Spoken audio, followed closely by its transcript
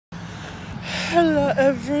Hello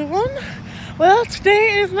everyone. Well,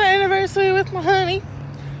 today is my anniversary with my honey,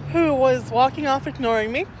 who was walking off ignoring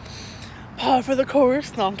me. Par for the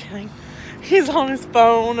course. No, I'm kidding. He's on his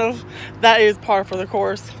phone. That is par for the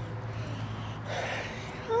course.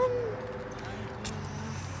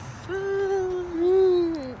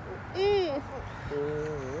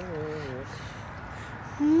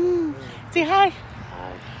 Say hi.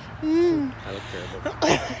 Hi. I look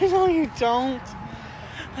terrible. No, you don't.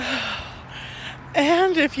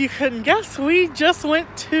 And if you couldn't guess, we just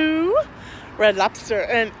went to Red Lobster,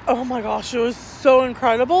 and oh my gosh, it was so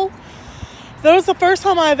incredible. That was the first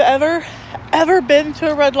time I've ever been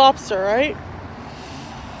to a Red Lobster, right?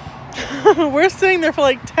 We're sitting there for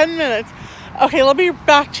like 10 minutes. Okay, let me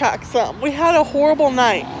backtrack some. We had a horrible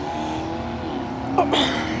night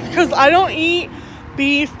because I don't eat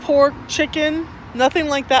beef, pork, chicken, nothing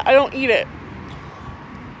like that. I don't eat it.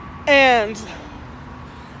 And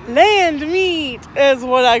land meat is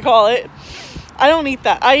what I call it. I don't eat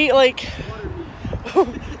that. I eat like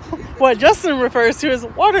what Justin refers to as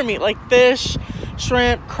water meat, like fish,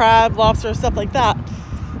 shrimp, crab, lobster, stuff like that.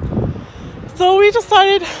 So we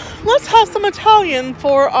decided, let's have some Italian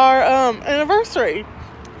for our anniversary,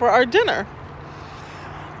 for our dinner.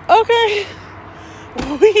 Okay,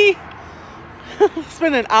 we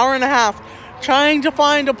spent an hour and a half trying to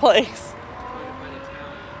find a place.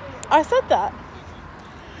 I said that.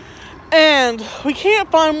 And we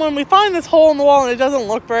can't find one. We find this hole in the wall and it doesn't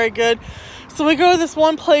look very good. So we go to this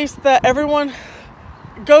one place that everyone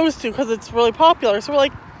goes to because it's really popular. So we're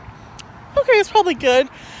like, okay, it's probably good.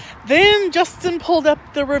 Then Justin pulled up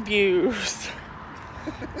the reviews.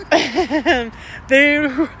 And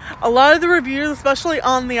a lot of the reviews, especially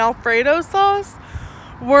on the Alfredo sauce,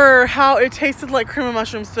 were how it tasted like cream of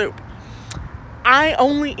mushroom soup. I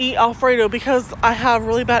only eat Alfredo because I have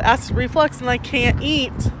really bad acid reflux and I can't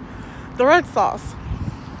eat the red sauce.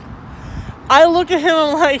 I look at him,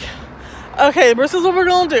 I'm like, okay, this is what we're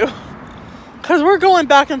gonna do, because we're going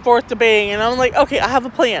back and forth debating, and I'm like, okay, I have a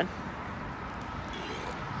plan.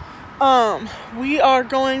 We are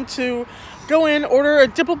going to go in, order a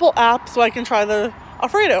dippable app so I can try the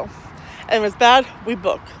Alfredo, and if it's bad, we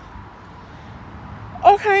book.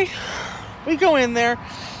 Okay, we go in there.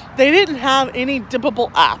 They didn't have any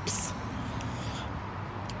dippable apps.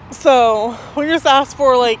 So we just asked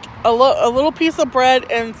for like a little piece of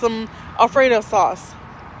bread and some Alfredo sauce.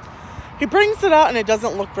 He brings it out and it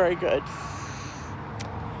doesn't look very good.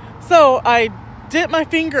 So I dip my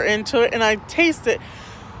finger into it and I taste it.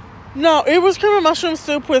 No, it was cream of mushroom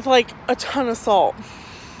soup with like a ton of salt.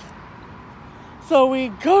 So we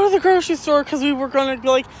go to the grocery store because we were going to be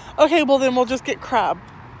like, okay, well then we'll just get crab.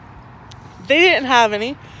 They didn't have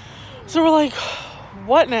any. So we're like,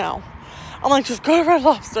 what now? I'm like, just go to Red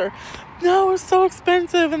Lobster. No, it's so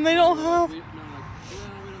expensive and they don't have...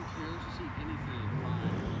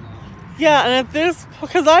 Yeah, and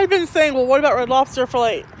because I'd been saying, well, what about Red Lobster for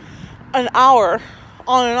like an hour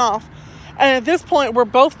on and off. And at this point, we're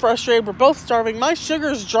both frustrated. We're both starving. My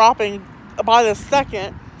sugar's dropping by the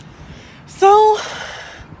second. So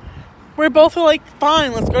we're both like,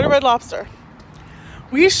 fine, let's go to Red Lobster.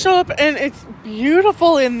 We show up and it's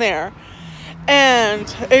beautiful in there.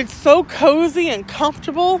 And it's so cozy and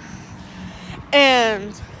comfortable.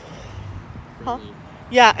 And,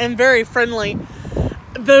 yeah, and very friendly.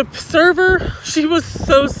 The server, she was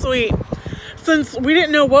so sweet. Since we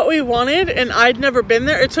didn't know what we wanted and I'd never been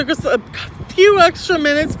there, it took us a few extra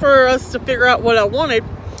minutes for us to figure out what I wanted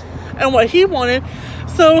and what he wanted.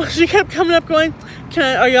 So she kept coming up going,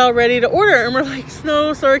 are y'all ready to order? And we're like,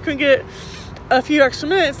 no, sorry, can we get a few extra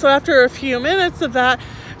minutes? So after a few minutes of that,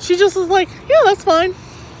 she just was like, yeah, that's fine.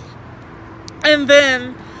 And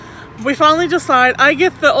then we finally decide, I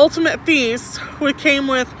get the ultimate feast, which came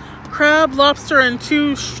with crab, lobster, and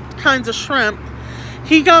two kinds of shrimp.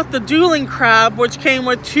 He got the dueling crab, which came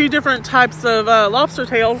with two different types of lobster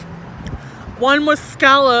tails. One was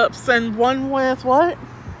scallops and one with what?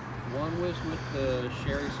 One was with the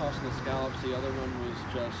sherry sauce and the scallops. The other one was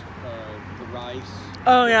just the rice.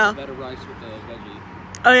 Oh, yeah. Better rice with the veggie.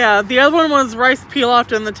 Oh, yeah. The other one was rice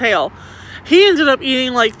pilaf in the tail. He ended up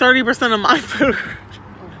eating like 30% of my food.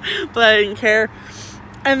 But I didn't care.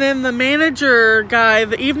 And then the manager guy,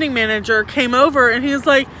 the evening manager, came over and he was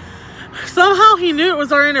like, somehow he knew it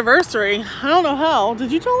was our anniversary. I don't know how.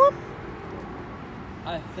 Did you tell him?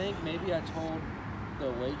 I think maybe I told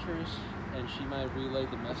the waitress and she might have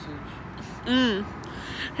relayed the message.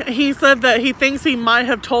 He said that he thinks he might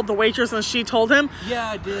have told the waitress and she told him. Yeah,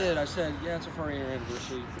 I did. I said, yeah, it's for our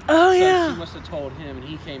anniversary. Oh, so yeah. She must have told him and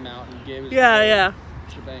he came out and gave us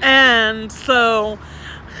shebang. And so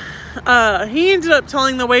he ended up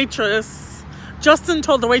telling the waitress Justin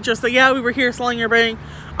told the waitress that, yeah, we were here celebrating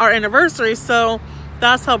our anniversary, so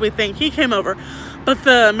that's how we think he came over. But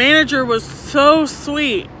the manager was so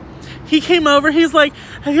sweet. He came over, he's like,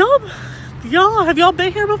 have y'all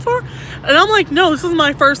been here before? And I'm like, no, this is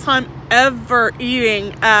my first time ever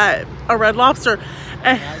eating at a Red Lobster.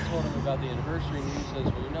 And I told him about the anniversary, and he says,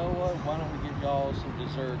 well, you know what? Why don't we give y'all some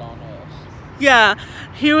dessert on us? Yeah,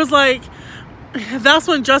 he was like, that's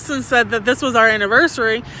when Justin said that this was our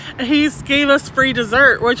anniversary, and he gave us free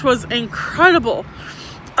dessert, which was incredible.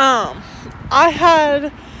 I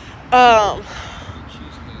had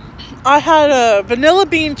a vanilla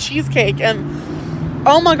bean cheesecake, and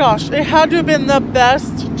oh my gosh, it had to have been the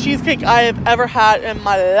best cheesecake I have ever had in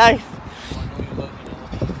my life.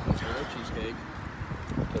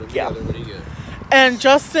 Yeah. And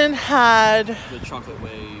Justin had the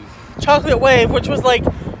chocolate wave, which was like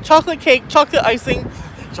chocolate cake, chocolate icing,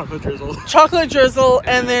 chocolate drizzle,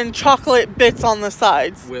 and then chocolate bits on the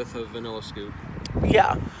sides with a vanilla scoop.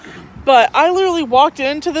 Yeah. But I literally walked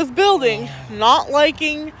into this building not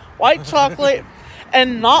liking white chocolate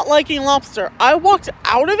and not liking lobster. I walked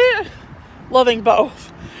out of it loving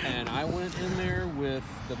both. And I went in there with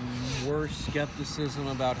the worst skepticism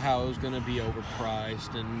about how it was going to be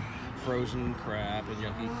overpriced and frozen crap and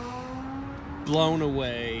yucky. Blown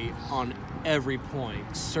away on every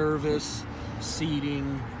point. Service,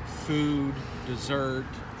 seating, food, dessert.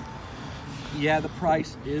 Yeah, the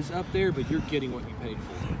price is up there, but you're getting what you paid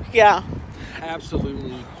for. Yeah.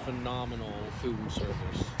 Absolutely phenomenal food and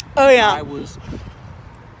service. Oh, yeah.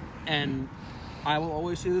 And I will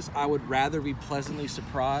always say this, I would rather be pleasantly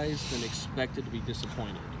surprised than expected to be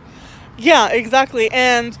disappointed. Yeah, exactly.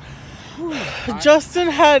 And Justin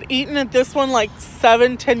had eaten at this one like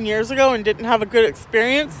 7-10 years ago and didn't have a good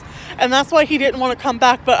experience. And that's why he didn't want to come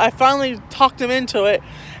back. But I finally talked him into it.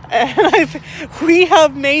 And we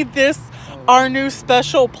have made this our new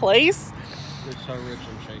special place. It's so rich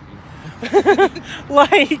and shaking.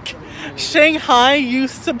 Like Shanghai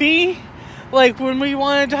used to be. Like when we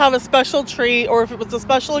wanted to have a special treat or if it was a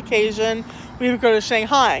special occasion, we would go to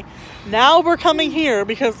Shanghai. Now we're coming here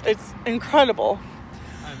because it's incredible.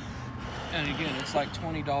 And again, it's like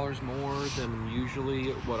 $20 more than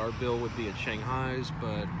usually what our bill would be at Shanghai's,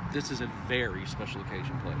 but this is a very special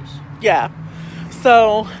occasion place. Yeah.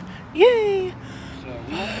 So, yay! So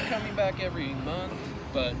we won't be coming back every month,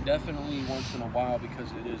 but definitely once in a while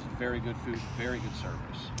because it is very good food, very good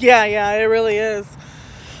service. Yeah, it really is.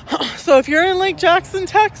 So if you're in Lake Jackson,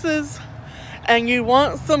 Texas, and you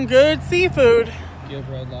want some good seafood, give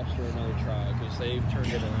Red Lobster another try because they've turned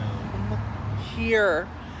it around. Here.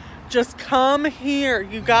 Just come here.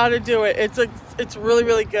 You got to do it. It's really,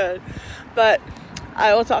 really good. But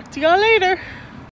I will talk to y'all later.